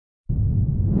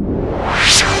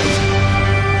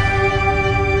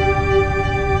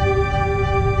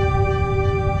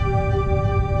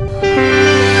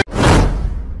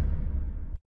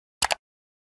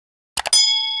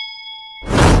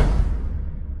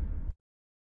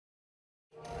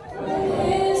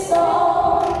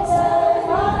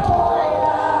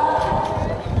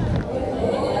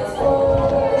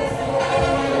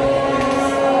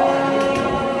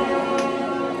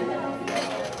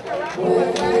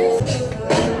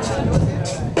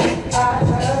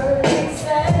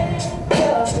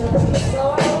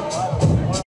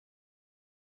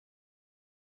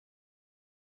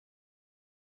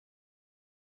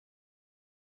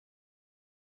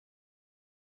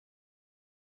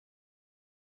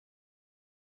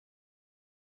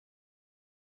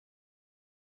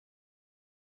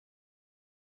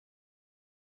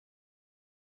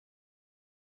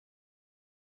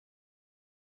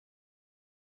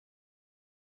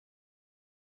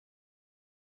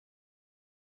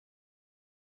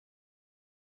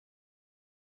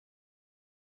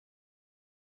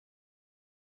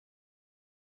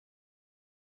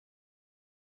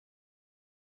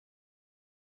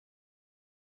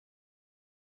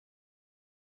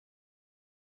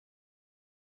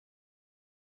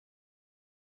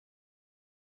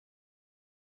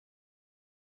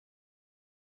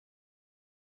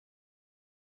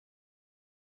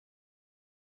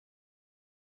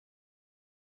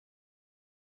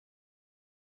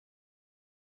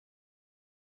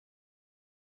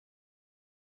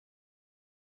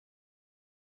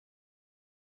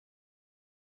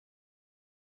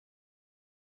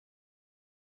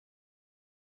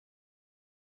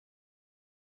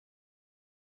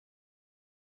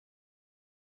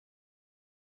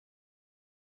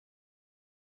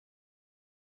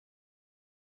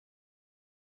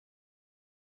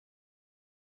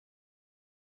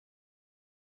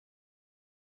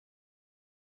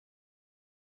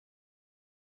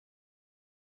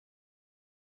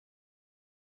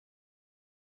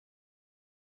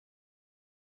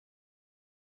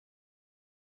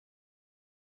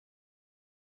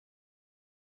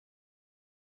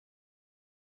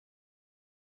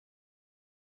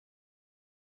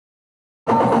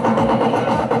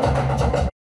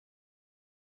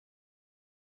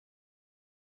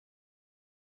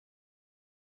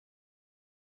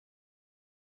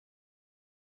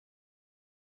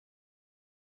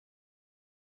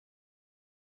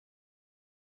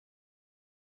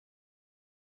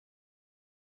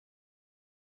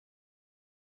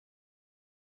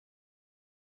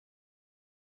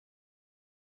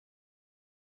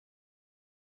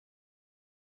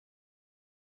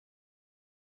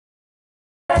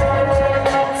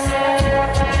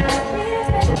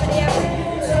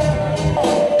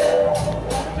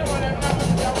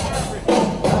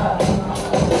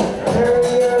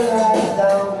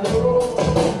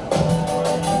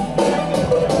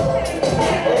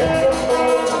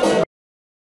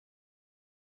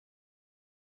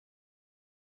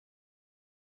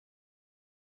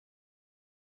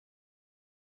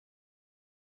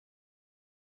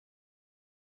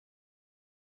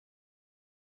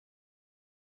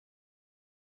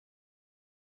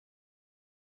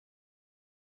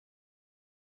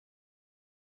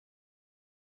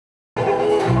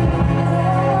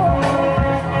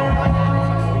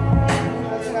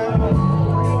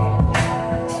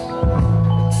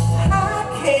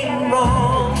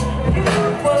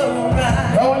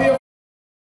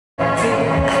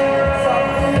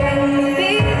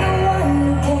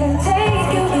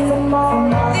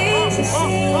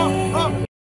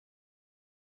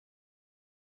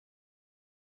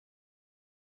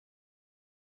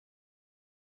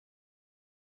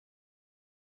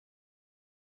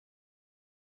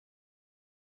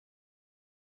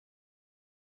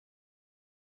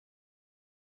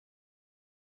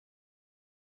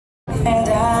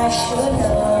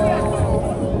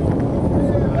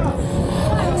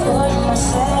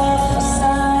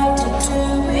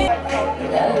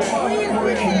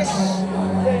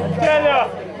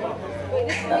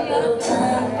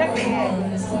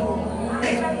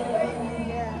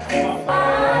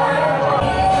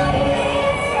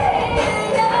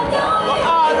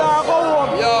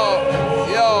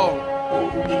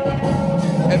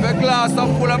If a glass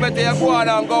of full, I better you go on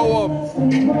and go home.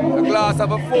 A glass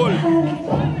of a full.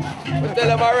 I tell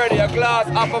them already, a glass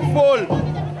of a full.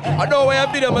 I know where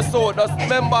you did them so just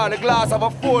remember the glass of a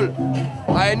full.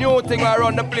 I new thing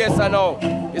around the place I know.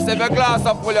 You say if a glass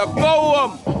of full, you go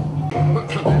home.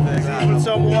 Give me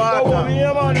some water. Go home,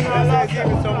 yeah, man. Give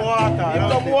me some water. Give me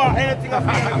some water, anything of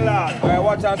the glass. Alright,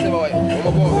 watch out, boy.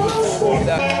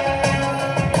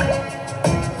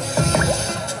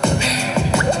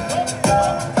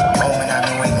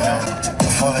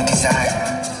 Full of desire.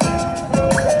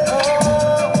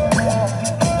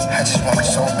 I just want it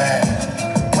so bad.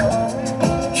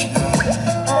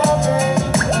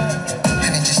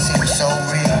 And it just seems so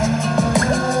real.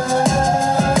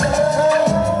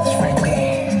 It's right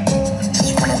there.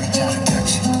 Just wanna reach out and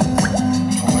touch it.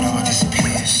 Before it all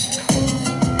disappears.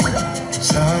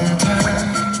 Sometimes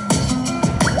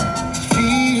it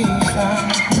feels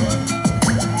like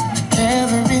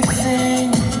everything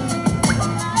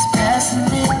passing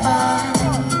me by.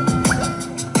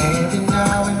 Every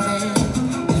now and then,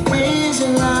 it feels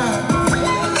alive.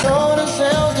 Throw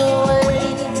themselves away,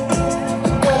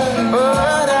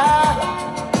 but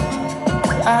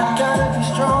I gotta be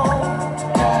strong.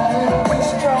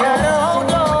 Gotta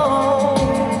hold on.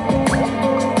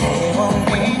 It won't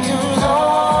be too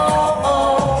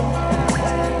long.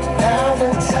 Now the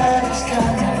tide is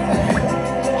coming back.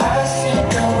 I see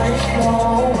the waves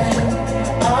flowing.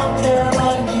 I'm there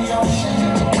on the ocean.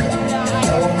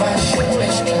 Oh, my ship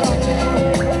is coming.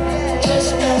 Just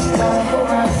past the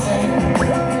horizon.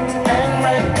 And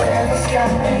right where the sky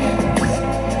ends.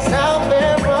 Now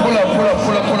there. Pull up.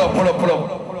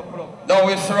 Now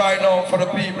it's right now for the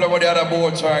people over the other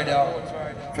boats right there.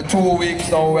 For 2 weeks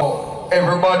now,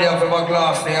 everybody have a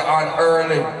glass there on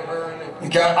early. You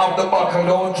can have the buckle,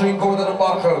 don't drink out of the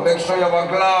buckle. Make sure you have a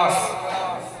glass.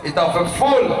 It have a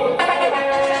full.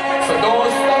 So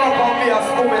don't stop on me as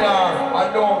seminar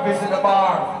and don't visit the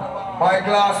bar. My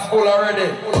glass full already.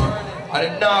 And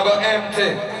it now go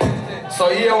empty. So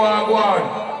here we go on.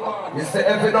 You say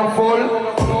if it not full,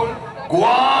 go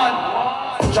on.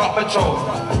 Chop the choke.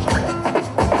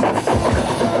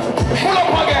 Pull up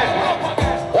again.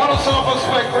 One of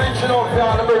self-respect reaching out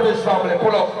here the British family.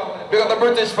 Pull up. Big up the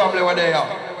British family over there.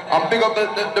 And big up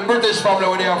the British family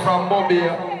over there from Bombay.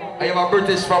 And you have a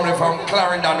British family from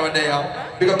Clarendon over there.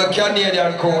 Big up the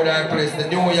Canadian crew that place, the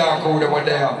New York crew over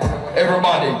there.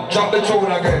 Everybody, jump the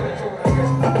tune again.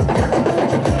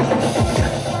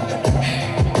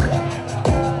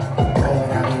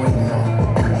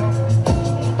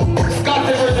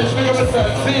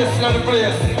 Face in the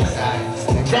place.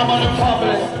 Grab on the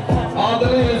family. All the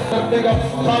ladies that big up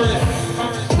Paris,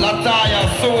 Lataya,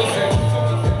 Susie.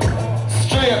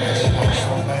 Straight.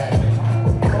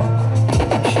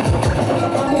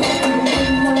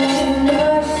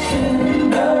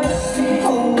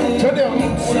 To them,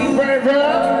 very,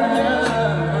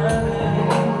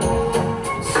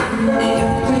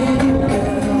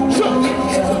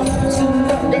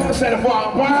 get the set of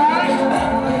why?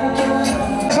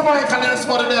 Somebody can dance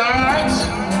for the alright?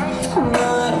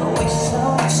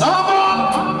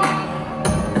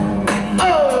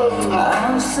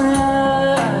 I'm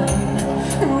sad,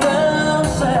 well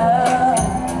sad.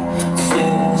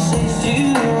 Since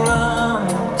you run,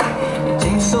 it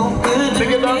tastes so good to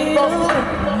me.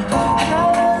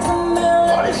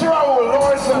 What is wrong,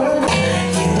 Lord, sir?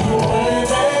 You were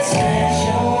that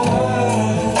special one.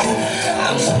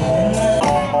 I'm so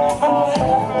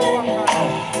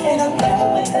and I'm glad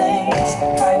with things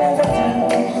I never do.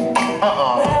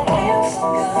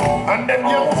 And then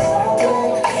you.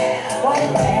 Why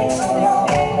it takes so long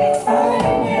to find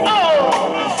you? Oh!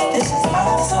 This is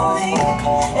awesome,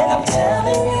 and I'm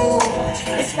telling you,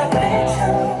 it's not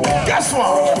better. Guess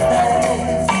what?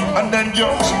 And then you.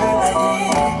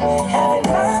 Having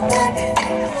my back,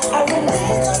 I really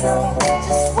don't know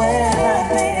just where I've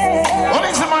been. What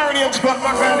is the irony of spot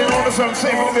back and in all the sun,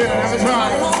 same with it every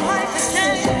time?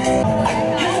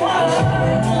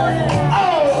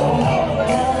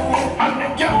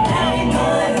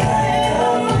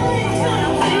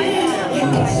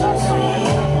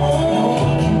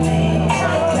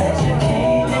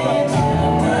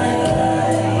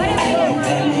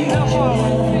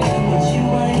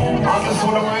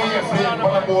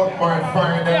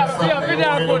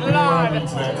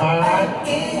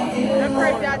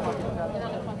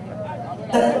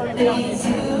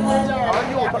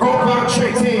 Go back,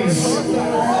 chickies.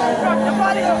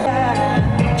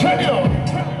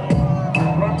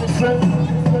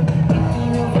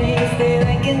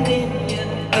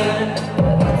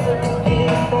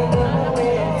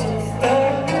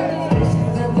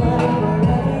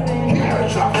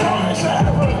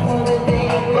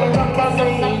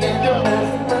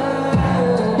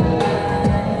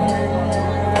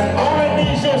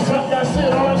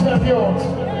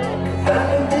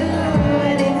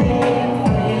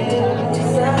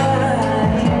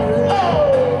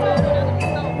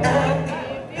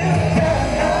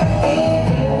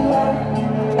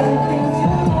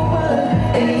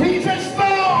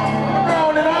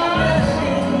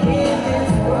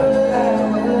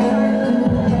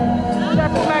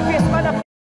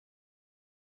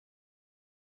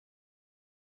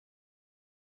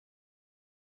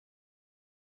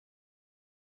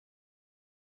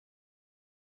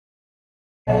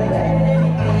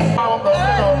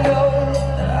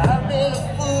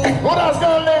 Goodaz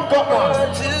girl named Goodaz.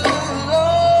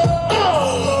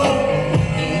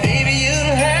 Baby, you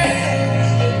don't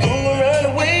have to go run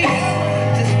away.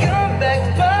 Just come back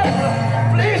to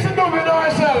Papa. Please do me no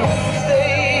myself.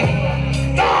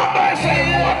 Stay. No,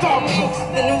 myself, what up?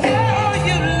 Then why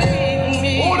you leave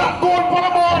me? Who that going for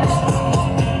the board?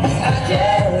 I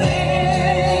can't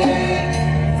live.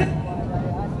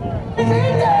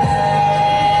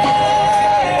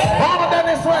 Mama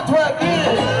Dennis went to it.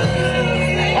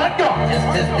 Let go.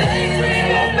 Just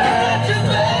daydream about you,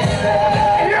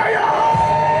 baby. Yeah, yeah.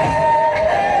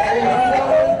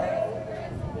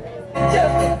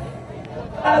 Just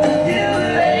about you,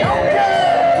 baby.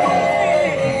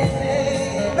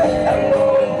 I'm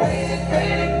going crazy,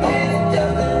 crazy, crazy.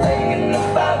 Just thinking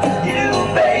about you,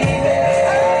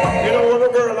 baby. You know what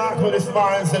a girl asked me this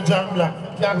morning said, John Black,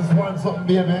 can't just want something,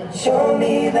 baby. Show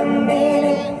me the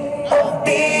meaning of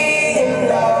being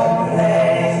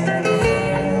lonely.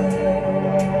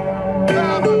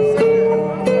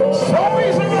 So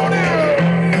easy running.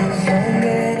 So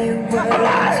many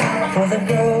words for the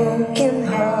broken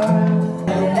heart.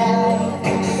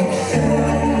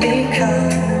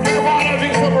 Because Come on, let's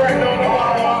drink some right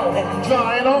now.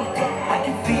 John, you know? I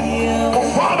can feel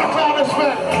Father Cloud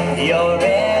Smith. your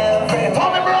every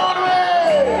Tommy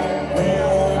Broadway.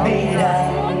 will be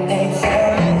done. They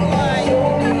say,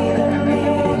 show me the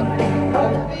meaning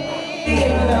of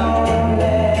being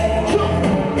lonely.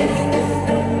 Is this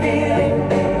the feeling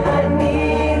I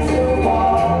need to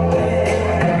walk with?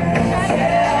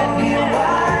 Tell me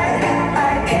why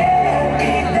I can't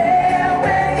be there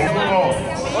when you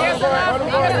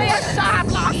Shot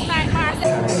last night,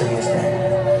 Marcel.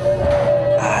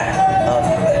 I love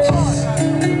you,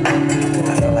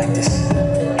 I feel like this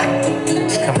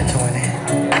is coming to an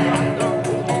end.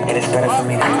 It is better for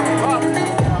me to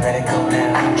let it go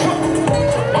now.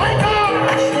 My God.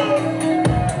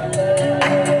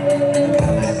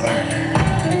 Gotta let it burn.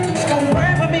 It's gonna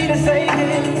burn for me to say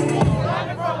this.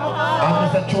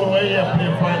 I'm just a tune where you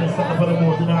play final something for the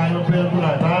boat, you know how you play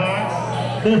tonight,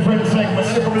 alright? Different segment,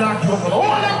 look at black people.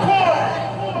 Oh, that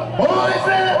boy! Oh, is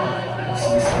it?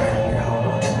 She's ready to hold on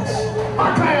to this. My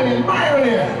client, Myron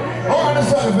here. Oh, on the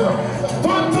side of it.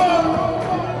 Tun-tun.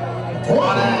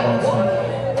 What else?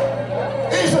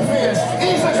 Ease the face,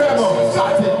 ease the treble,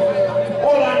 start it.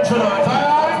 Hold on tonight,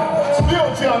 alright? It's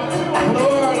beauty up for the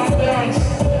world of dance.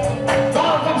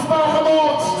 Dolphin star the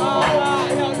boats.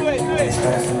 It's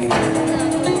better for me to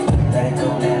let it go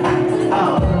now.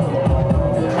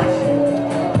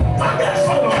 I guess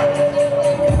so.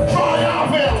 Try out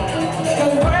here. It's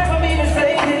gonna burn for me to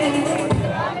say this.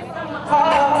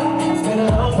 It's been a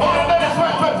long All the minutes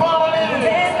went for falling in. time,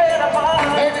 been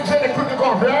apart. Ladies and the quick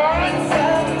coffee, alright?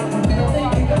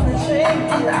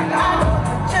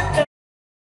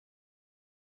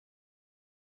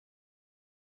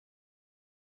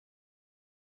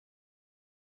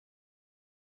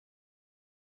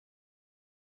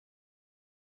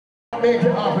 Make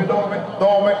it happy, don't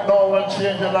make no one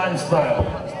change your lifestyle.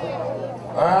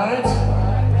 Alright?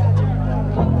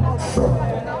 So,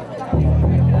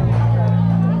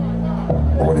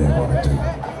 what do you want to do?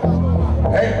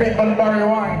 Hey, people, Barry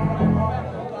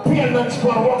Wine. Payments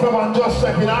for whatever and just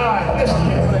checking. Alright, listen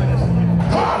carefully.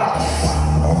 Goodaz!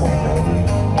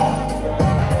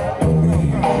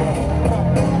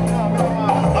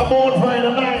 I'm on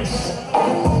very nice.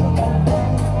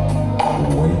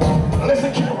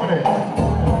 Listen carefully.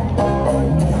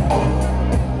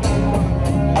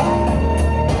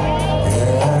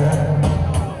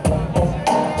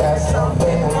 There's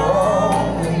something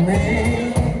wrong with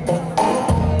me.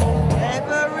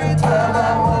 Every time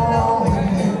I'm alone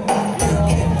with you, you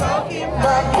keep talking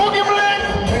about Boogie Bling!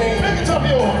 Make it up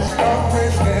yours.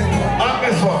 And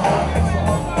this one.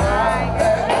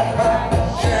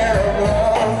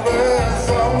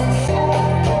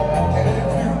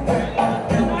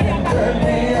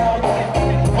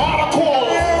 On a call.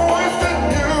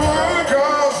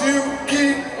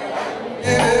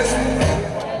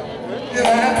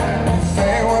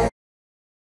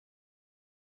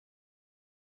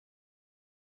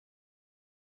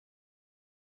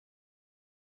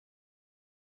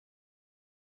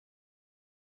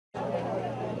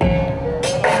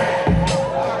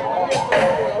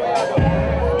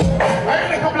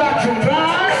 Hey, little black children,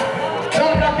 right?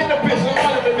 Jump back in the pistol,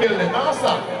 all in the building. Now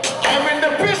stop. I'm in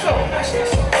the pistol.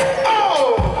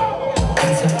 Oh!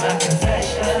 It's my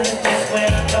confession. Just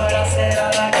when I thought I said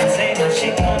all I can say, now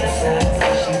she on the side.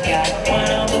 She got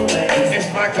one of the ways.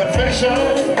 It's my confession.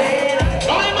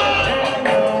 I'm I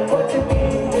know what to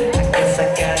do. I guess I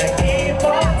gotta keep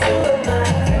on to my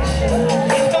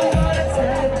confession.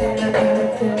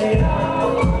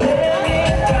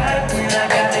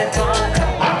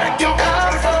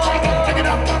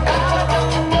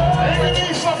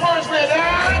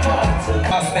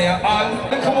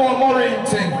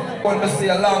 Want to see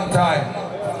a long time.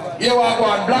 Here we go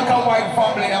on Black and White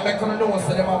family. I'm going to know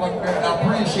so them have a great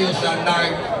appreciation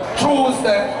night.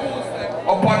 Tuesday,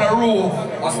 up on the roof,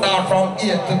 I start from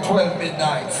 8 to 12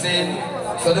 midnight. See?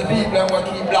 So the people that will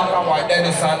keep Black and White,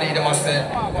 Dennis and Lee, they must say,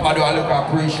 I do a look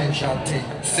appreciation thing.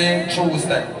 See?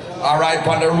 Tuesday. Alright,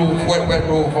 on the roof, wet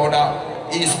roof on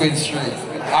the East Queen Street.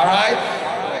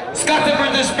 Alright? Scotty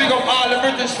British, big up all the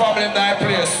British family in that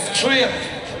place. Straight.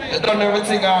 They done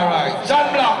everything alright.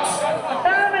 John Blocks.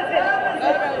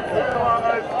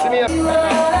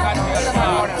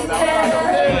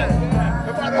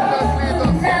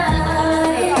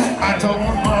 I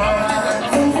don't mind.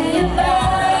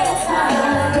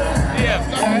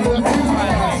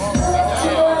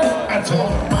 I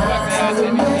don't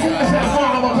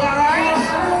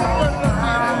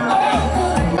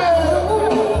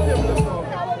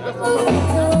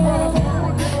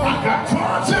I got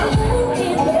torture.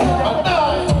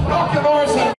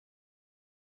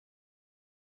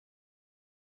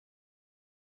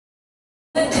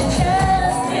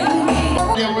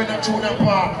 Yeah, we're not tune that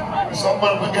part.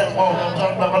 Somebody will get more. I'm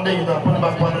trying to put it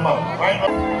back on the mouth.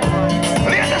 Right?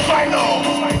 Let's just find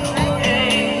out.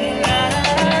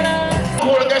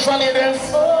 Who the guys on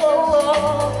this?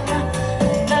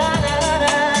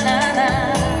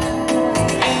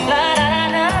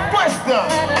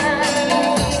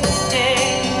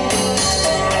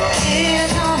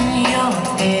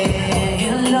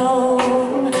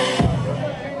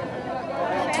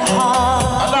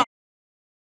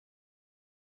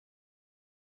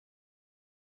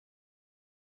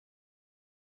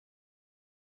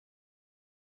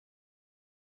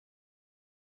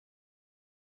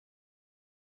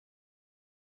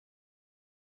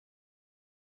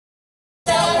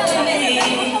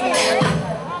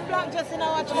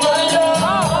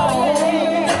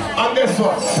 And guess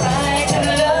what?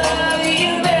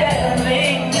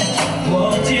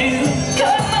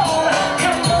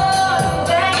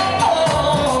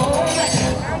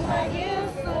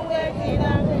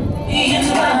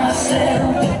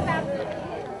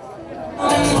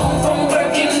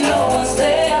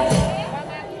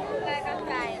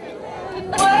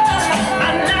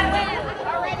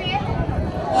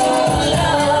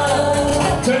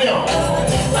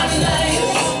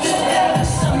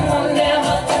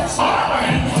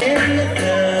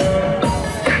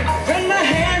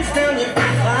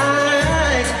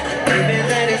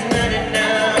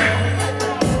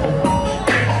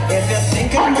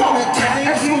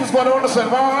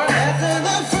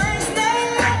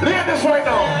 Leave this right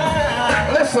now.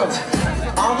 Listen.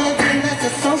 All the things that's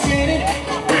associated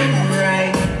with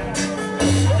right.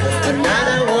 But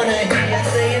now I wanna hear you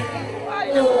say it.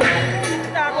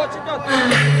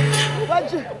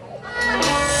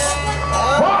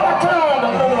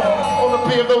 On the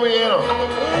pave the way, you know.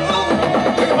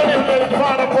 Even if the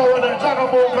father power and the jack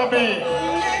of all can be.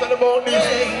 Tell about this.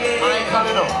 I ain't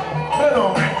calling up. You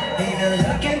know.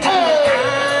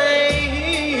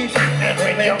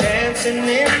 We're dancing in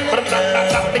the club.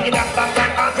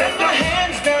 Put my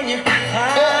hands down your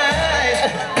eyes.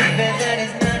 Baby, that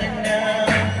is not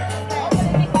enough.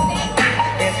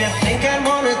 If you think I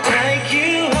wanna take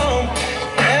you home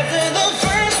after the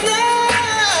first night,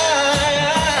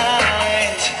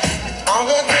 all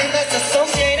the things that's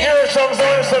associated. Here are some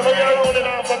songs that you're rolling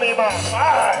out for me, man.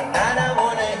 Tonight I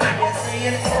wanna hear you say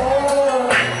it.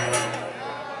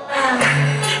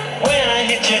 When I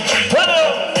hit your cheek,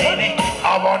 baby, I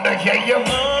want to hear you.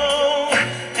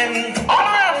 and All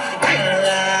around.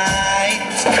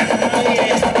 lights. Oh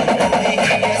yeah, let me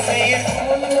hear you say it.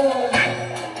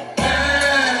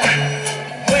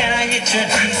 When I hit your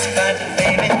G-spot,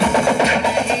 baby,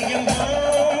 I hear you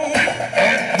moan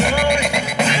and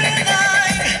moan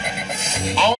tonight.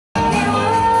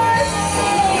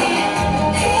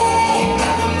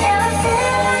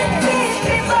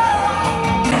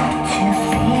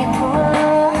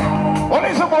 What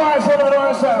is the boys over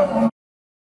there?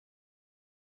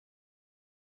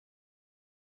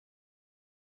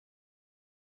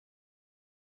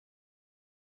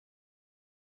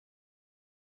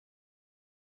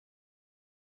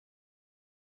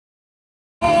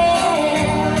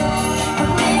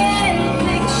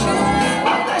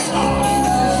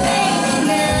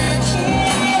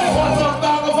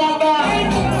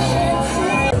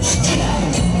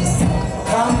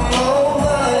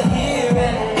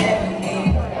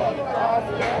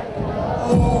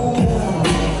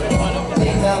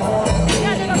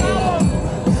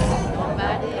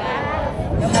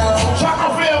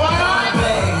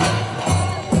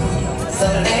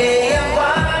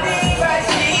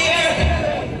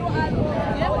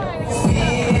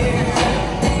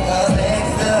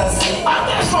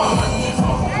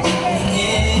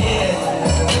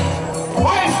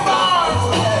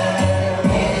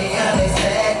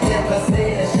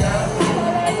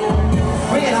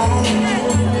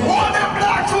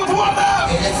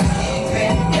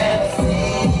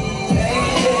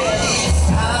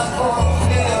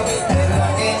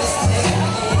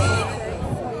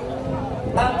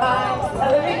 mind's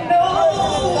telling me no.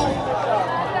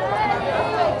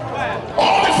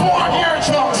 All this one here,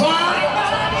 Chuck, son.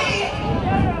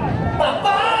 My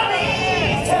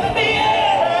body's telling me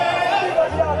yeah.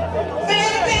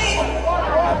 Baby.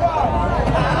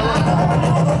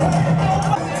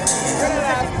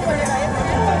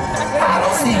 I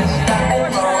don't see nothing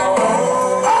wrong.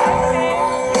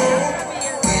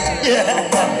 Yeah.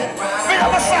 Big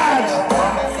up a side.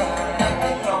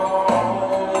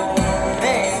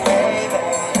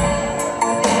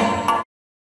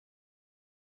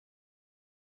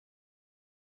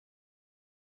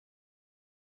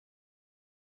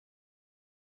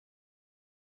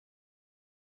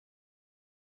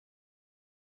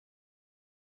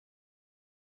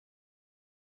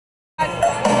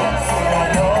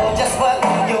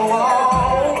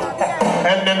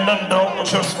 And then the dog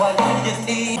just What you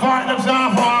need. find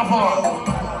themselves off.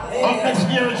 Up next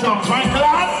year it comes, right,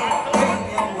 class?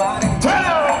 Tell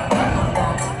her!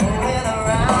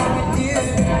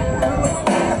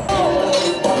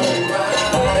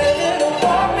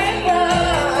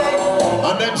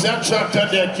 And them say chapter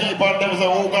they keep on them say,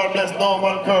 oh God bless no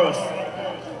man curse.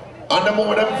 And the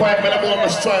more them fight me, I'm gonna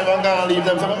strive and gonna leave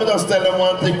them. So let me just tell them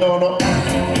one thing now, no?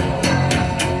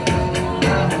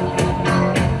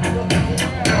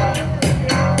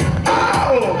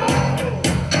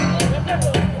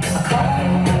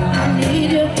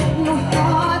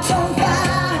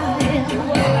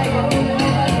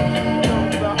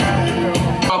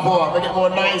 Make it more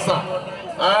nicer.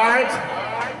 Alright?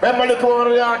 Remember the corner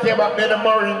of the arc here back there, the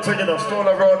marine thing, you know, stroll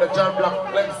around the John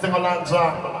Black, let's sing a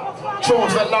lanza.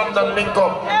 Choose the London link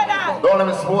up. Don't let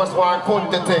me suppose one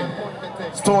couldn't the thing.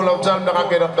 Stole of John Black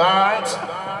again up, alright?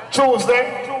 Choose them.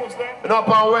 You know,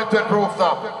 upon wet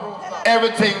rooftop.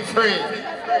 Everything free.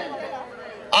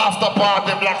 After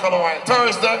party, black and white.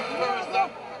 Thursday.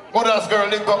 Goodaz girl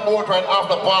link up boat right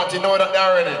after party, know that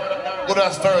they're ready.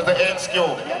 Goodaz Thursday HQ.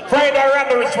 Friday around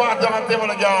the rich part down on table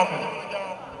again.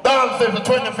 Dancing the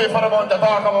 25th of the month, the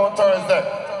talk about Thursday.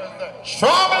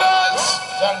 Travelers!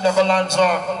 John never lands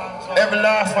on. Every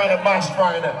last Friday, bash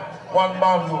Friday. One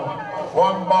bamboo,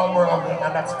 one bamboo,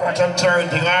 and that's scratch and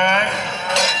charity, alright?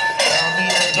 I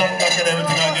mean, John back and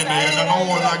everything again there, and the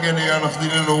whole again there, and I'm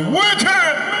still in the wicked!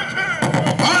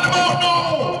 And about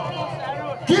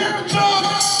now! Here, John!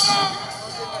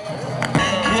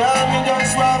 Yeah, me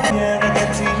just want to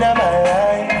get in my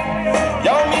life.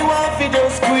 Yeah, me want to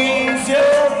just squeeze you,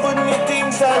 put me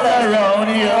things all around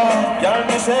you. Yeah,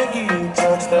 me say give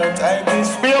touch that I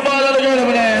miss. Be a ball of the girl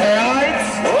over there, right?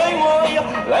 Boy,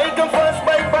 like a fast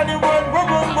bike on the road, boom,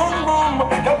 boom, boom,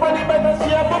 boom. Jump on the bike and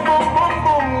see a boom, boom, boom,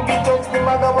 boom. Get touch the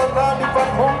maga, but not the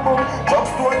fat boom, boom.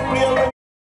 Just one real.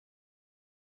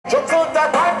 Just out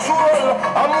that control.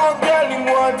 I'm more girl in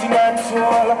wanting and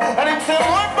soul. And it's a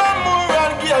more and more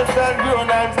and girls that grown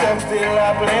and still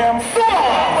I play them.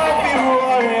 I'm be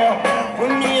warrior.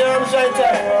 When me I'm shite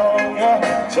around,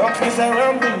 yeah. Chuck is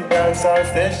around the dance our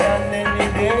station any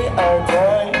day all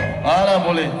time. Anna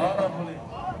Bully.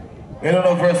 You don't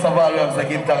know, first of all, we have to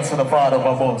give thanks to the Father of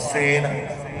above, saying,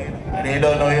 and you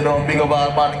don't know, you don't big up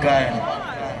all mankind.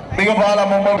 Big up all of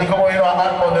my mom, because you know, I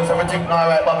had mothers, everything now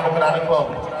right back up in the club.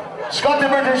 Scotty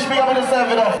British, big up in the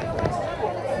serve it up.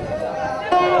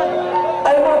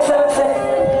 I want to say,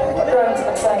 trying to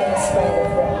exciting spring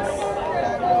friends.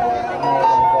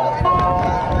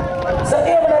 So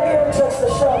even if you just the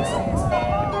shots,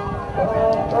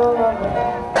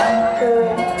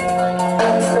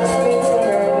 I'm still speaking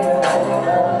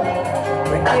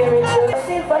we're hearing you.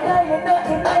 See, but now you're not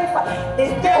in life.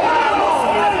 It's there.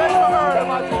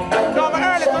 Come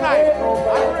early tonight.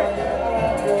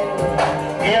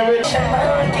 Here it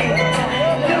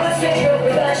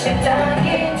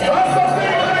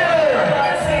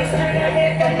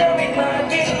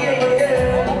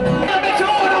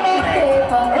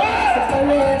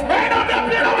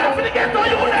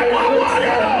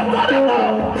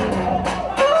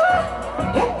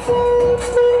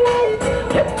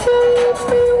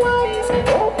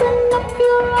Open up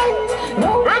your eyes.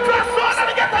 No.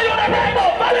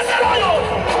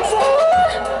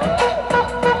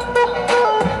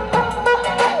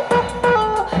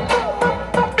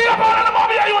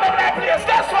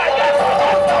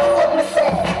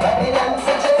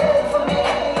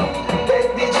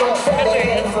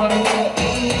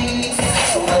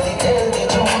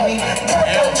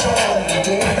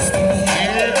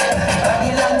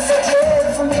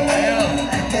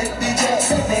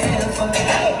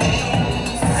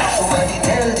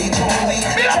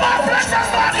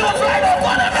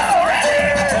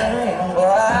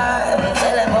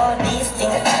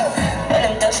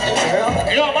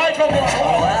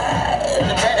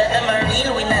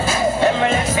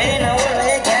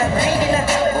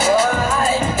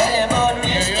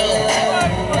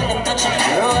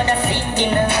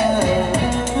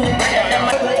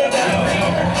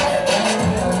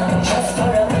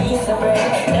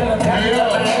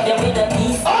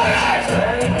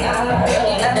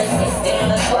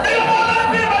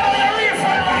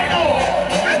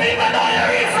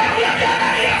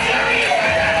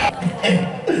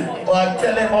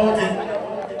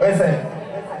 Listen.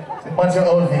 What's your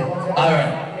own view?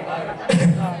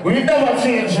 Alright. We never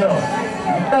change, yo.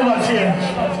 Never change.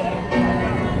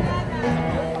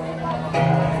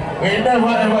 We never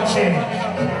ever change.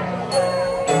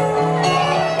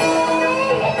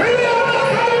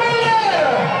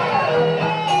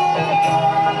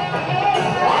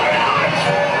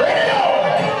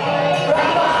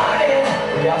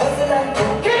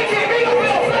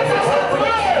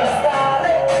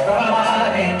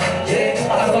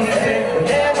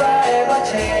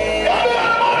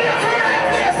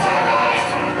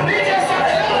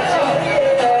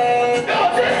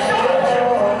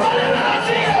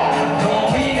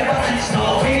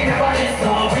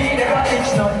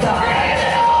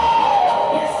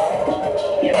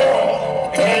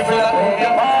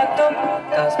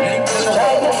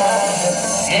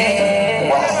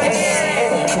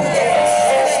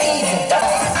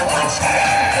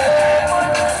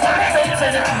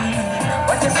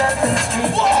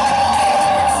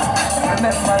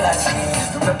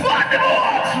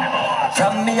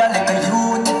 From me a little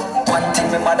youth, one thing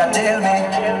my mother tell me.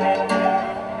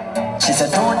 She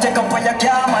said don't take up what you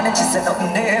can manage, she said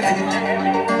nothing heavy.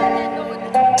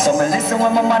 So me listen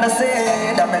what my mother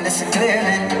said, and me listen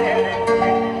clearly.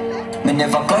 Me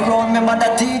never go wrong, my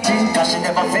mother teaching, cause she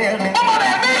never failed me. She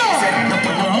said no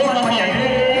put no woman on your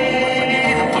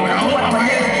head, no put no woman on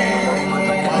your head,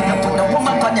 no put no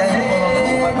woman on your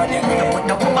head, no put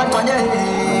no woman on your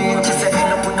head. She said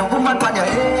no put no woman on your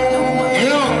head.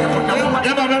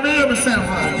 You never know yourself,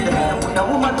 man. Put a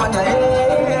woman on your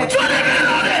head.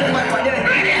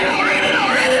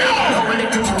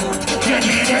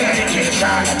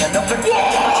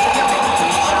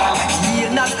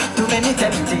 Too many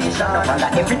temptation.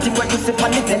 Everything what you see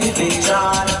on the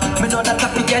television. Me know that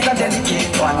happy guys are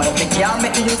delicate one. But me can't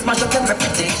make you smash up them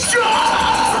reputation.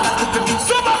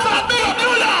 Some of that me up,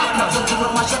 you know. Some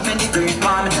people mash up many great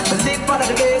man. Live for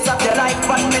the days of their life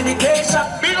on medication.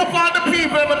 Big up all the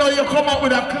people, even though you come up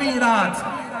with a clean heart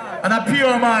and a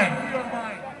pure mind.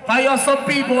 I hear some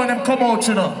people when them come out,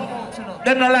 you know,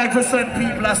 them not like for certain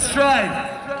people that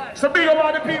strive. So big up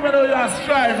all the people though you are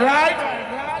strive, right?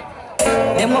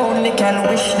 Them only can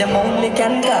wish, them only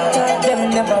can God. Them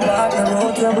never walk the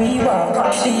road where we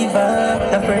walk. Steven,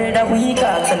 afraid that we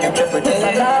got. And them triple days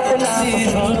I laugh and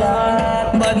season.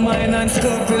 Bad mind and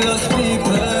scrupulous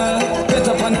people. Get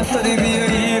up on the study be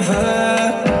evil.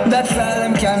 That's all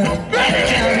them can.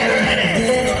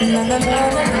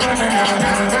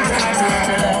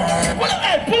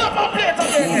 Pull up our plate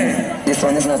again. This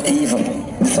one is not evil.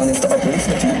 This one is to uplift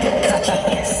the people.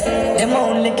 Them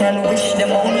only can wish,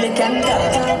 them only can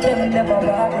God. Them never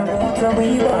walk the road where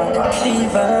we walk.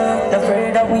 Steven,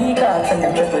 afraid that we got. And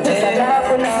them triple days I laugh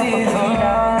and season.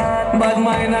 Bad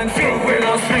mind and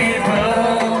scrupulous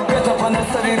people. Get up on the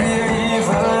study be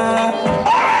evil.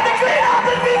 Alright, the clean out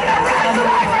the people that rise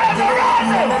to life and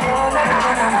the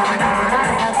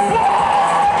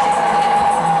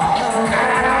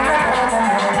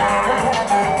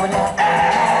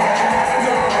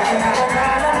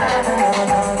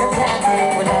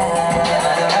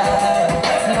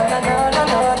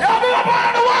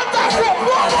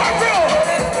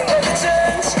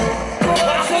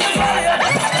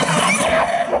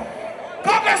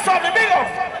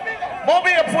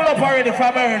pull up already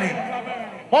from early.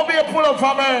 Mommy, you pull up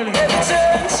from early.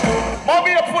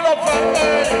 Mommy, you pull up from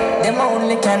early. Them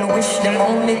only can wish, them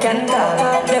only can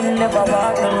God. Them never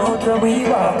walk the road where we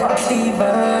walk.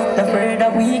 Steven, the prayer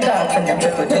that we got. And them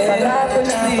triple days I laugh and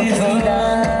Steven.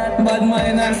 Bad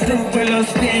mind and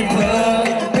scrupulous people.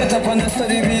 Get up on the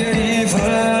study be evil.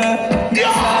 Yo!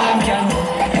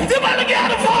 You better get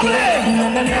out of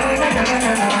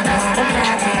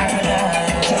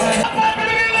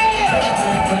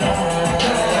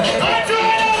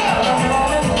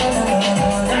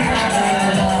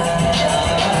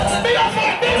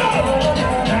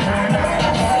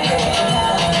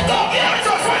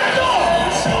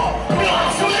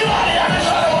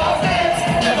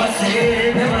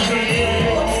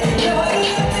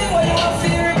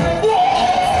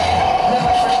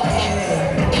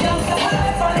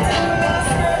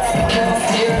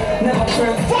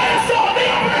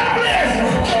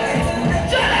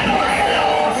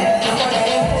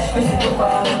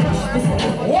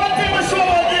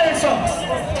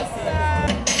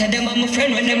I'm a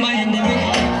friend when them are enemy.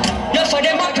 No for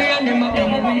them are pray and them are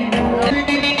enemy. Them now go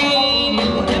see,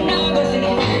 them now go see,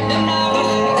 them now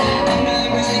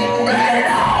go see.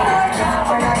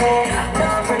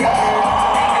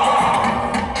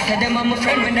 Say them I'm a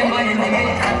friend when them are enemy.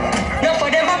 No for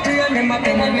them are pray and them are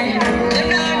enemy. Them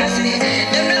now go see,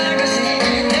 them now go see,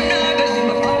 them now go see.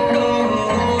 No,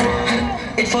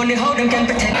 it's funny. wonder how them can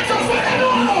pretend.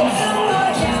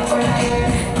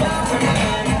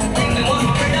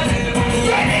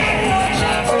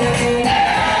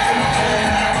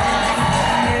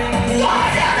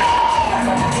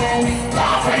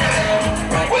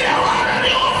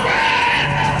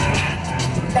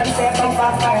 Them say come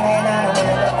for fire and I don't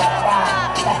wanna look at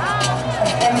that.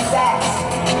 Them sex,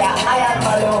 yeah, I am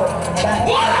alone.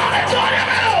 What are they doing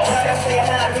about? Them say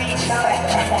you're not reach now.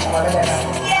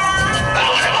 Yeah. I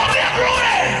wanna go be a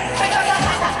groovy.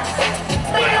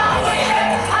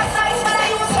 I'm sorry, but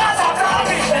I use gas and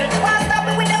garbage. Why stop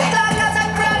me with them gas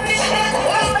and garbage?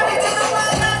 Why stop me with them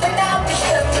gas and garbage?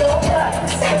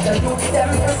 The roots,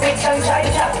 them perfection, shine,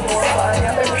 shine.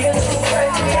 I'm a real true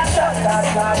friend, we are shot.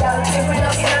 That's why I'm living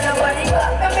up in nobody.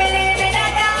 I believe in a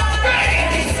God.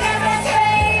 It's never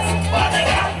safe. What the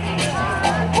God?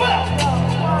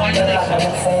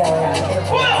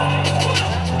 Well,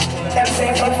 them say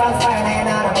come from fire and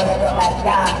I don't wanna look like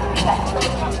that.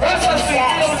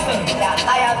 Yeah,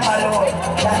 I am alone.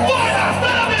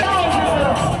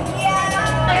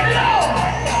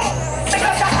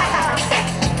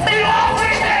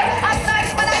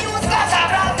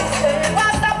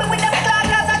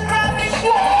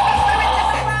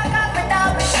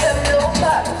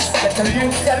 The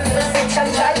youth them perfect and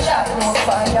try shot. No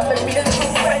fire, but we the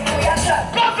true friend we are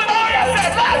shot. Go to the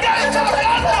audience, I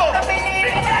believe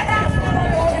in that.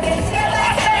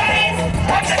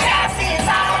 What you can't see is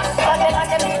out. But then I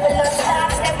can leave the love start.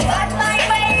 Step back my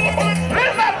way.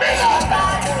 Listen, big up.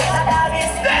 That is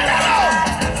still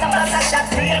alone. Some of us shot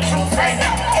to your true friend.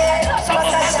 Some of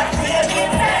us shot to your true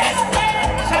friend.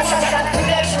 Some of us shot to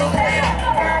your true friend.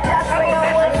 That's why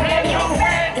I want to be a true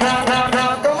friend.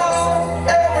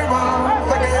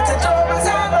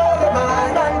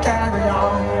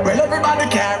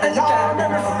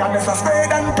 It's a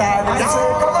spade and carry on.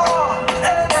 Come on,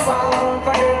 everyone,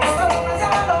 forget the troubles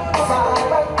and love the vibe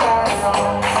and carry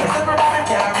on. Everybody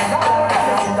carry on.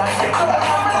 That's the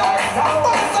vibe.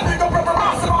 But it's a big up every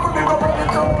massive, a big up every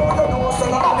crew. You know, so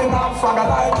nobody not faggot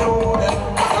like you.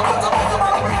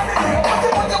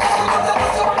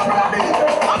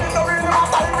 And it's a really my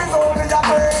time is only your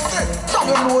basic. So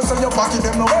you know, so your pocket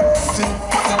them no wasting.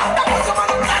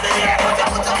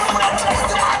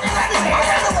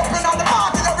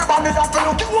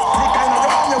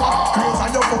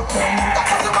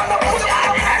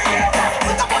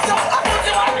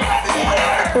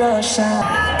 Russian,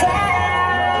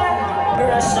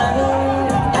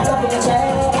 top of the chain.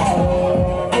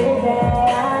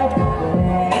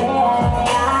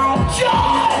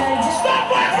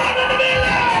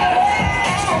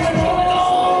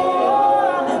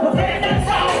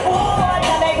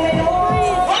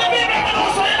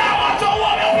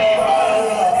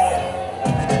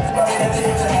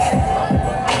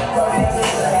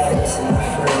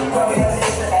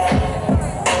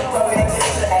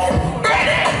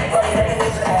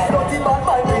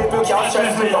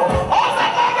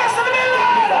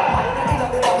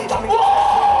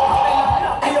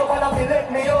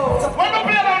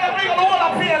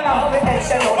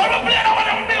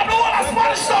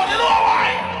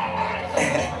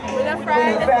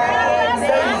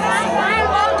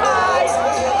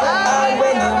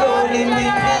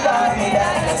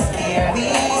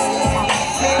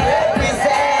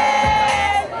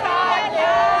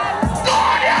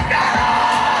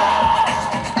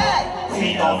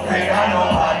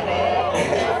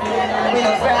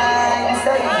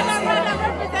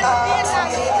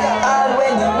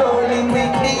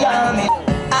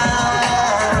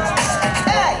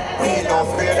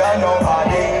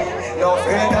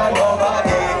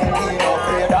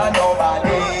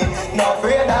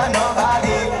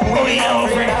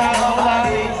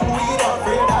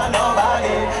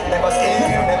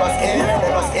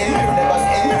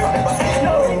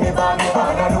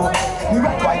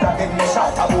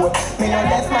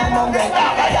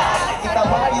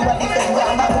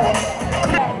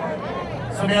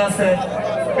 So me I said,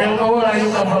 all of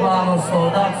you come from Arnold, so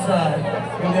that side,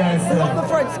 you guys said,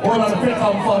 all of the pick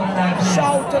up for me now, please.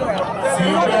 See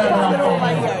you there now for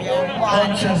me.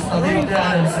 Manchester, big there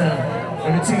themselves.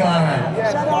 Everything alright.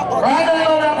 Right now you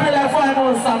know that play like 5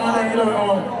 more songs and then you don't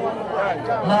know.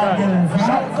 Long girls, huh?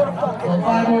 So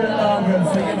 5 more than long girls,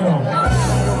 so you know.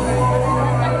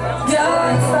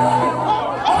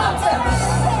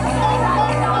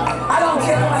 I don't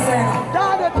care what I'm saying.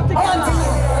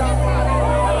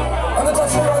 I'm gonna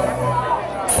touch the road.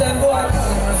 Send boy,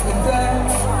 must be there.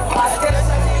 I get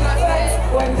something like that.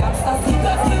 When gangsters keep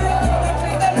us here,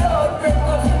 treat them loud, break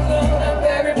up the load, and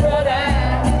very brother.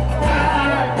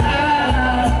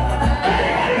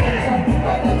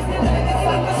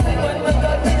 When my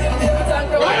God, we give them time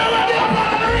to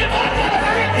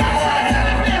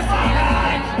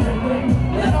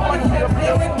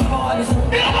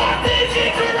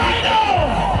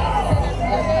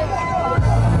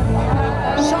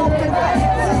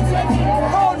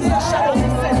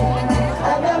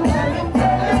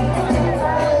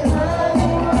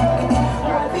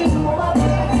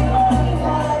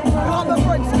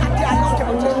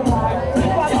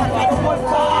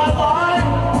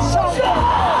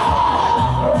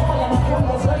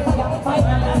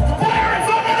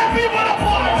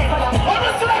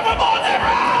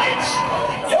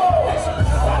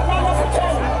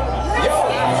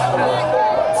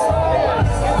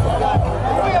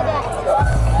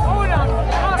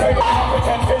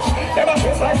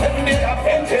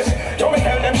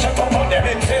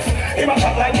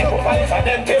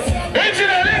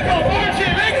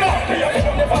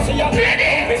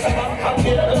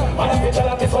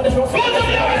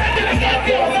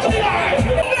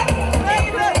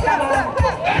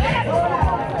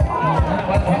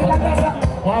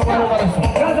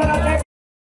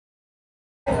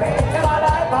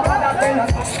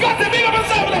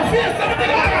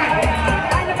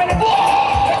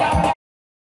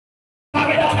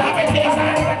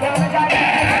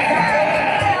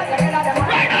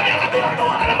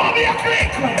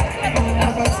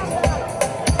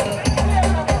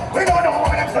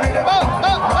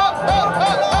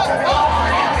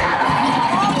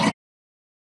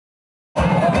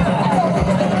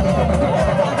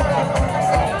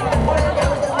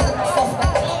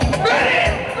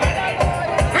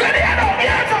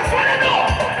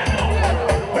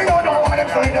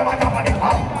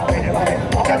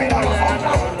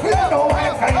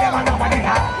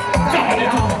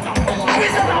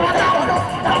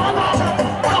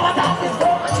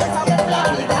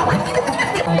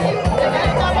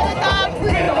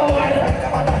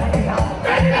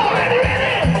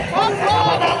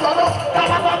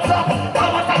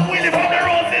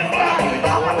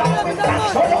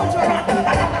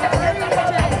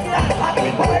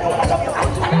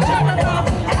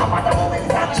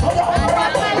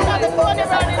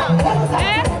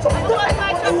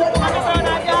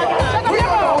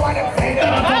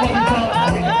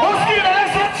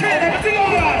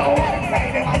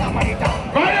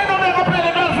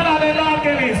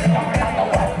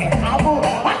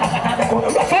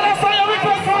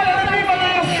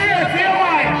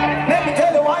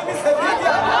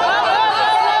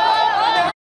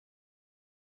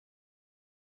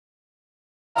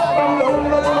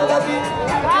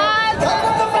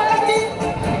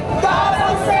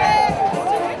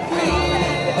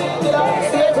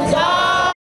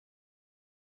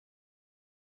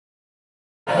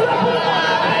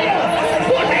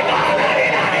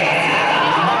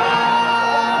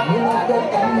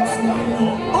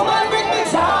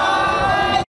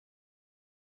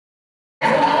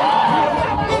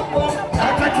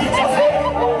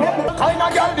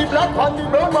that one, the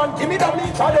brown man, give me the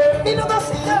bleach a day. Me no go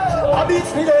see ya. A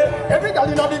beach me there. Every girl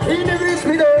inna bikini reach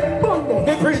me there.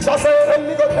 The preacher say when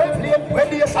me go tell flame, when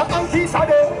the shot and kiss a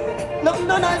day. Nothing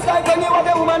no nice like when you have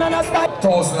a woman and a style.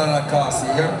 $1,000 cost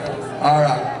here.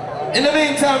 Alright. In the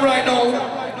meantime, right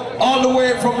now, all the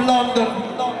way from London,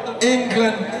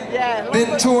 England,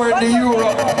 been touring to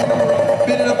Europe,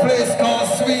 been in a place called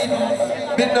Sweden,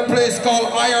 been in a place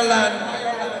called Ireland,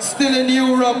 still in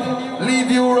Europe,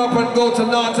 leave Europe and go to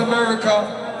North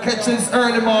America, catch his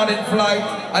early morning flight,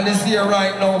 and is here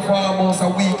right now for almost a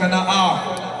week and a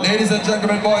half. Ladies and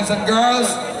gentlemen, boys and girls,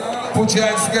 put your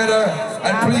hands together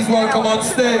and please welcome on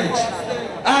stage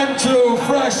Andrew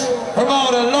Fresh from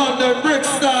out of London,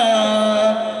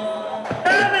 Brixton.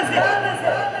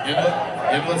 You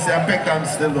know, say I pick them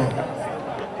still though.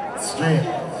 Straight.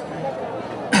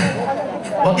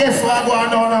 But guess what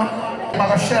going on now? I'm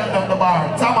gonna shell down the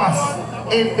bar. Thomas,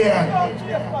 in there.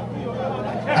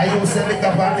 I used to lick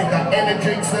up and lick up any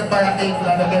drinks in by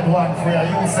England and get one free.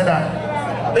 I used to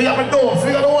that. They got the doors,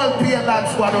 we got the whole PN that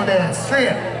squad on there.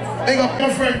 Straight. They got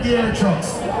different gear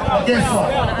trucks. But guess what?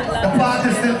 The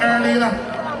party's still early, you know?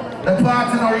 The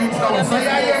party not reached out. So you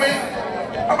hear me?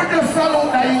 I'm going to just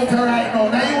salute the youth right now.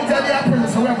 The youth and the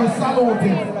apprentice, whoever salute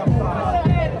him.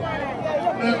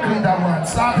 We'll clean that one.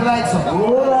 Start the lights up.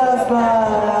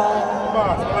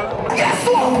 Guess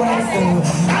what?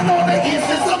 I know the East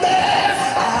is the best.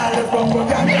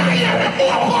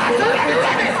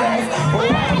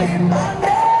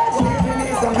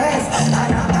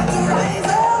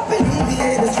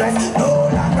 No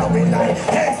longer will I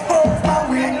expose my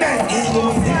weakness. Ego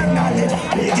knowledge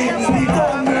begins me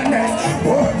dominance.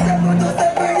 Words never to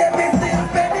separate me still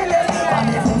penniless. And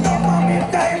if you come on me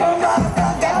time, I'm not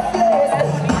that place.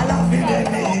 I love you, they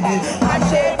need it. I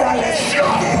shake a leg.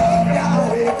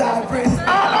 Now with that prince. I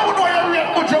don't know you're real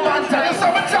much of man. Tell you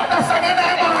something, chat that song in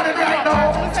that morning right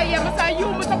now. I say, yeah, I say, you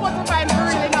must supposed to find me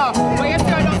really now. But you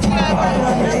turn up to the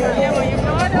yeah, but you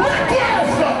know that.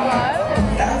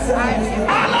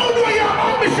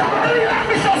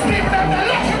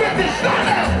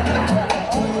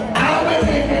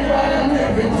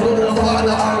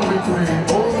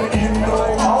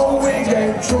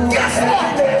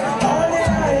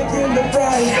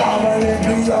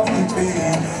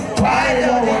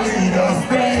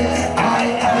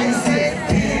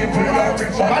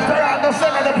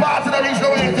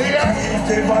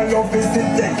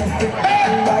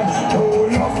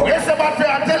 Yes, about to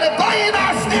tell him, go in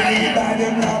and stay.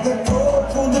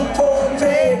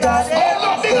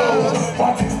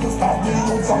 What is to stop me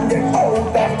from getting out of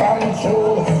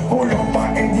control? Pull up my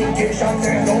education,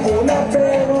 then no own a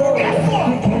payroll. We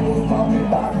can't lose mommy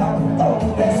back and out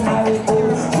there. I will go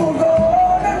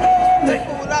on and on.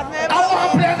 I want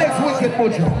to play next wicked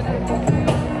mojo.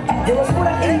 You was full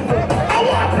of evil. I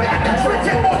want to play next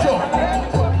wicked mojo.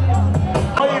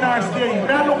 Go in and stay.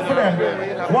 Now look for them.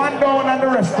 One down and the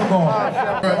rest to go.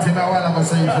 Right now, one of us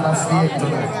say you should have stayed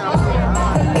tonight.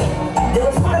 You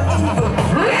was full of evil.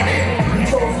 Ready?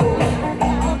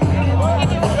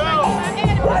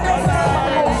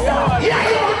 Yeah,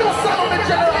 you don't know son of the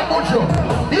general mojo.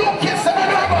 You kiss some of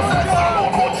the others and son of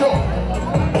mojo.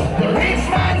 The rich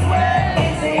man's way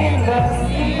is in the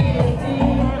city.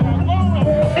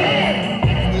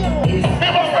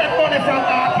 Never spend money from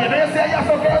the arcade. They say yes,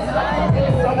 okay?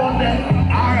 Someone there.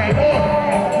 All right, go.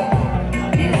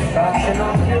 Destruction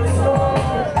of your soul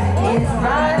is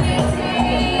vanity.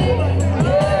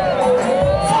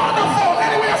 Father, phone,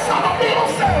 anyway, son of me,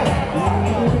 yourself.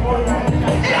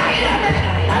 Yeah, yeah, man.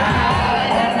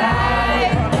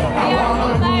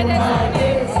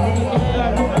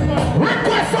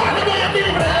 Request all the way you believe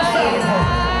in yourself.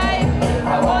 I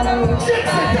wanna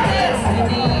Gypsy dance.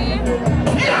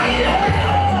 Yeah, yeah.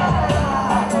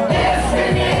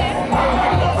 Destiny. I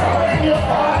wanna throw in your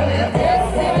body.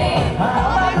 destiny. I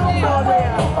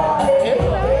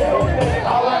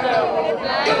wanna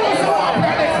You know someone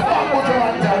play next song with your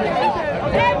hand down.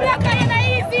 Hey, black guy, you're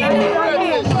easy. You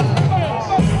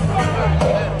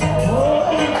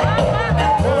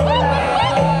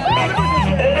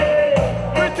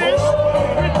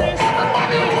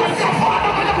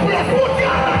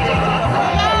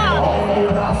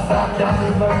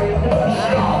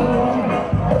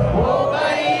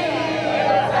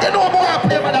know more I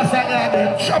play with that song again.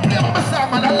 Sure, play with my song,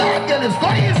 man. The Lord girl is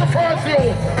going easy first, you.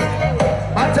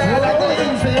 I tell you, that go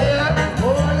easy, yeah?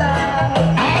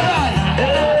 Alright.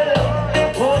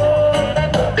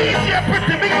 DJ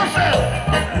Pretty, big yourself.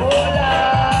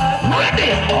 Ready?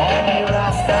 Only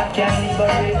Rasta can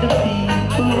liberate the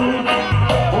people.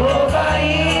 Over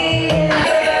here.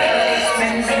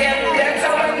 Since they get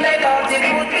someone they got it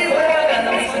would be well.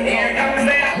 Here comes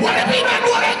the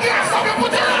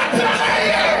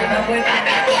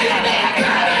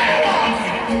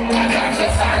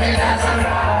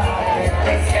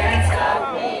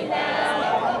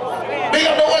Big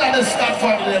up the whole of the Scott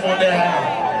family over there.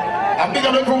 And big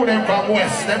up the crew them from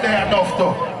West. Them there enough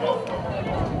too.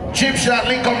 Cheap Shot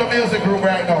link up the music group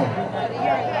right now.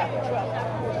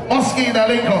 Mosquito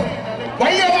link up.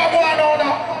 What you ever going on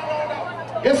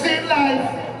now? You see it live?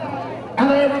 I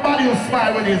know everybody will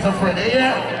smile with you is a friend,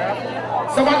 yeah?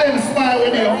 Some of them smile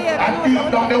with you and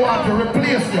deep down they want to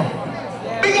replace you.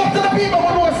 Big up to the people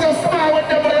who know you smile with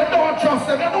them but you don't trust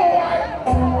them, you know why?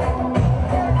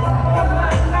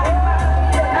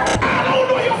 I don't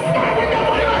know you smile with them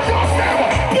but you don't trust them.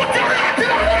 Put your hand to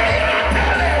the right and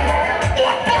tell them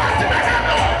what part to make them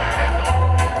know.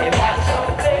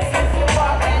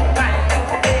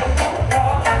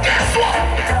 Guess what?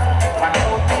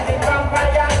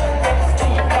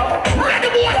 Ready,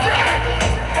 boy, try.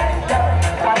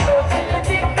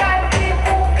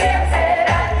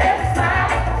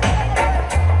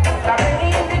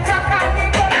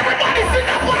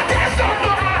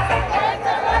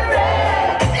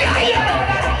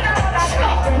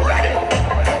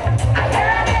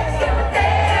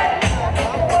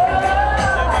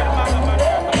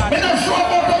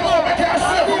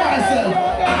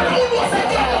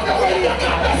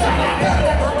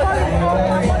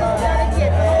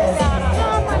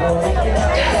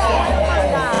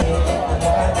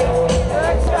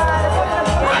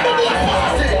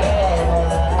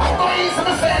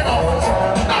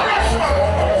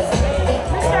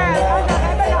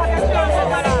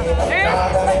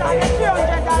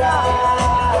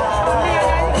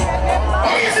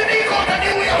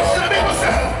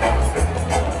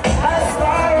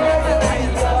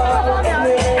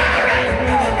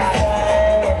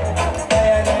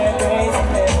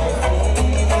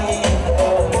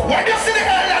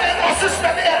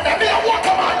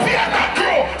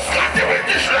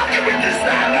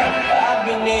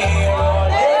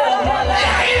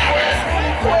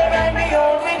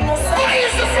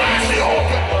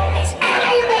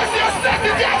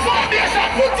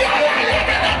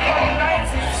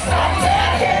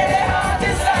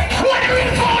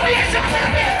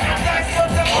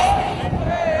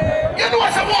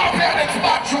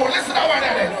 Listen to what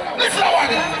it is. Listen to what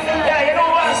it is. Yeah, you know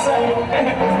what, son?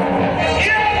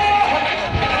 Yeah!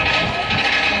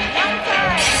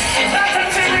 That's a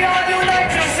thing we all do like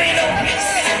to see them.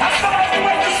 I'm sorry for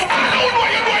what you say. I don't know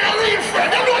you're going to real friend.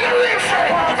 You know you're real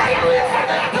friend. You're real friend.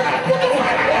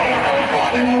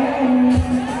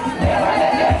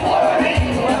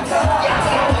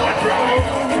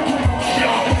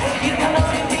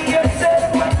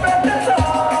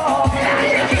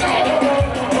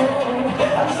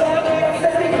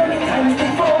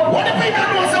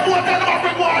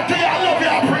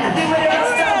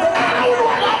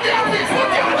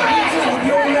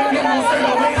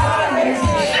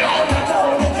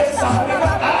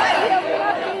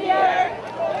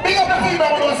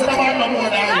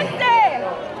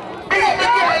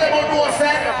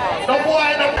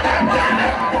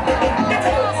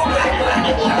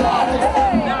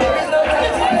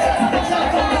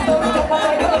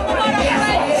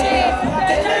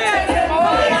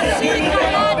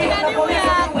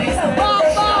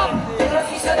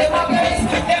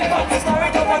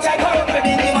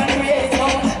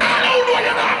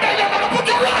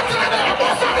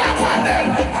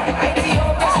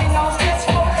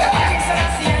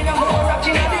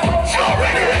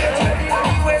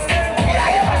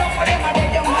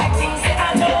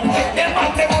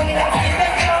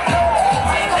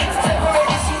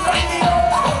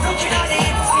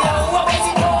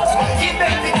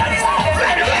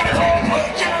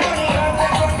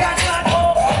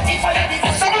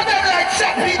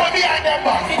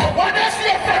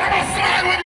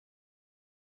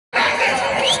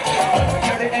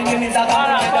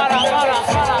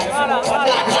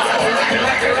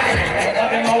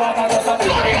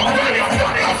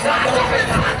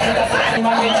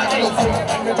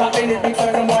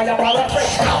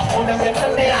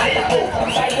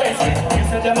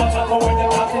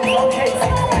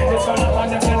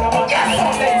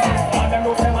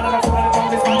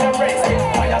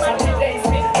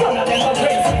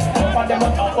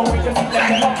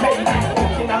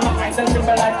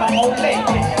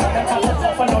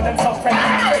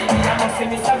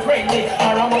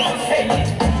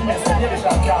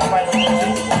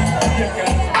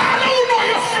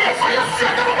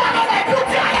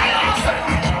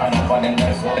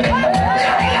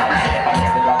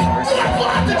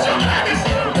 I'm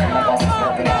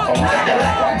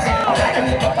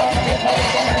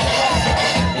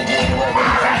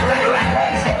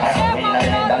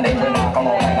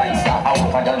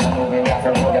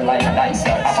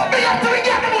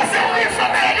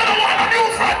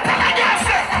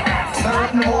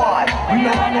We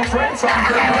don't want no friends from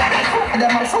them.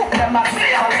 Them a soup, them a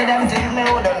big. Fast them take me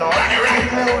who don't know.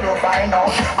 Take me who don't find out.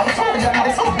 I'm soup, them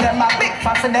a big.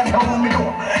 Fast them don't me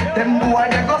know. Them boy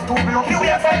they go stupid. Look you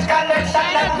your French connection.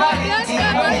 Them a big team.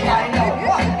 Me find out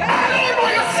what. I don't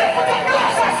know you say what the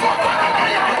glass is.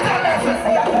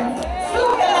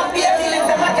 Soup them a big.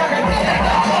 Them a carry me.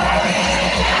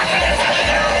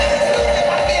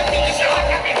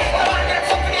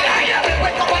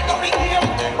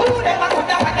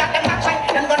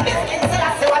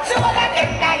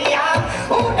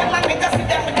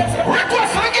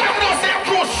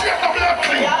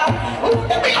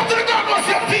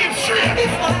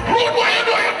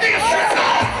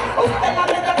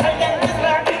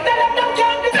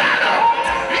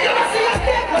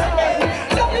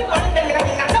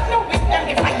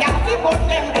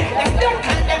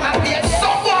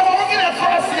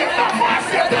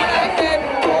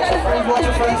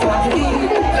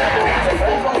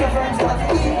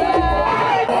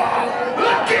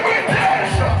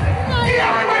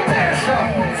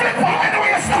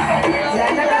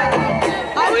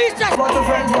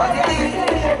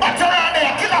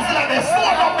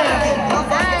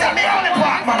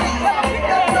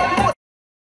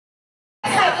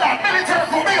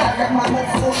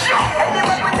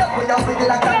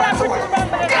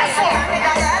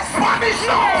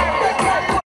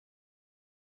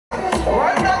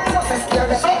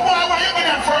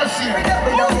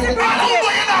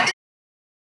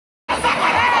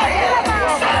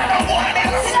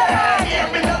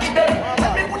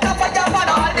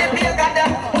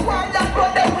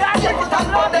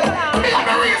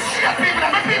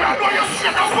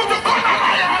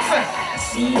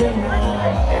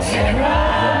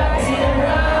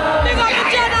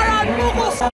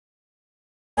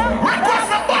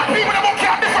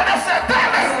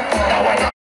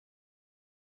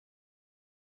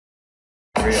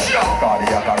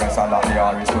 Cardiac arrest and all the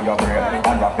arteries to your brain.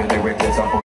 And rapidly wicked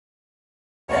and put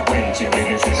when she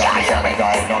really should have been coming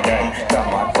down again.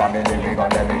 Come on family, we gon'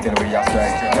 let it till we are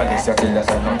straight. Tell this you kill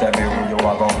yourself, don't tell me who you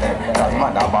are gon' play. Cause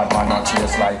man a bad man not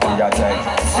chase like we are dead.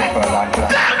 Simple and plain.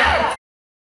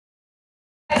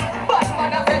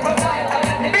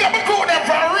 Big up the crew them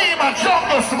from Rima,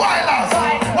 Jungle, Swilers.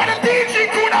 What the DJ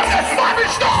Goodaz is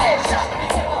Spanish though.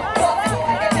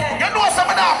 You know some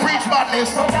of that preach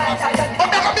badness. But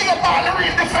never big up all the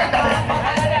real defender.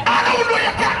 I don't know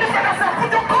you can't defend yourself.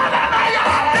 Put your gun on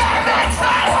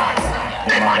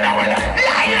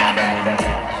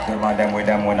Them with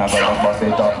them when I go to bust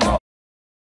it up now.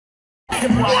 I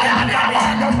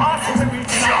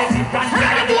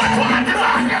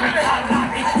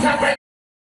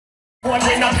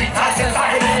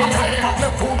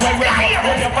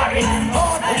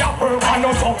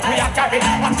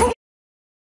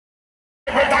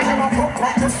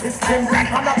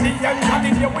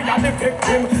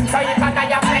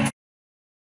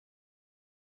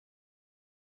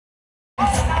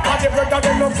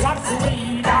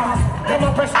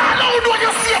don't know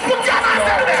you see put your hands on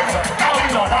them.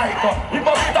 If a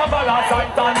bit of balance I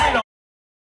done, we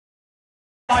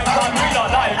no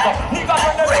like nigga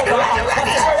when they look at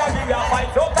us, where you give your fight,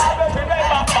 so that we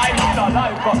never fight, we no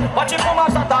like. But if you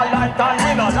must have a light and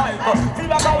we no like, feel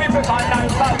like a whip it and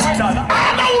nice and we no like. I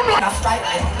don't know.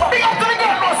 Big up to the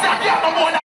girl, no say I can't no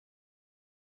more.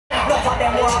 Look at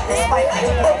them walk this fight.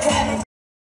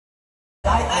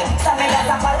 Some of them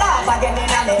have a laugh again in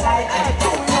a light.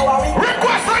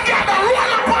 Request again, the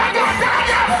roll up on the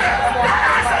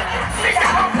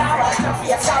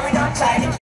Yes, sorry, don't try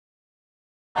it.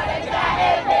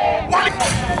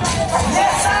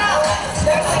 Yes, sir.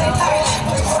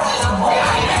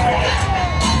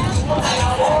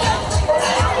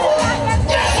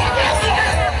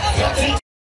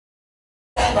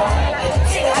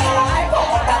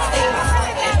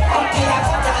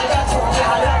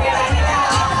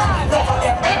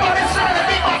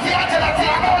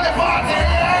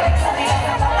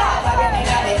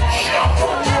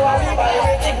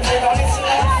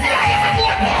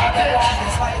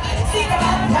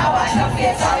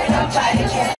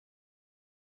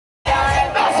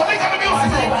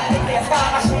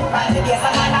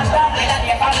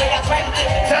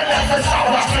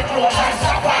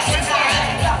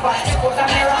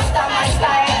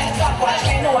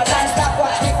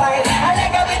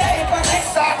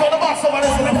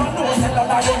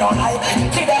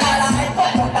 I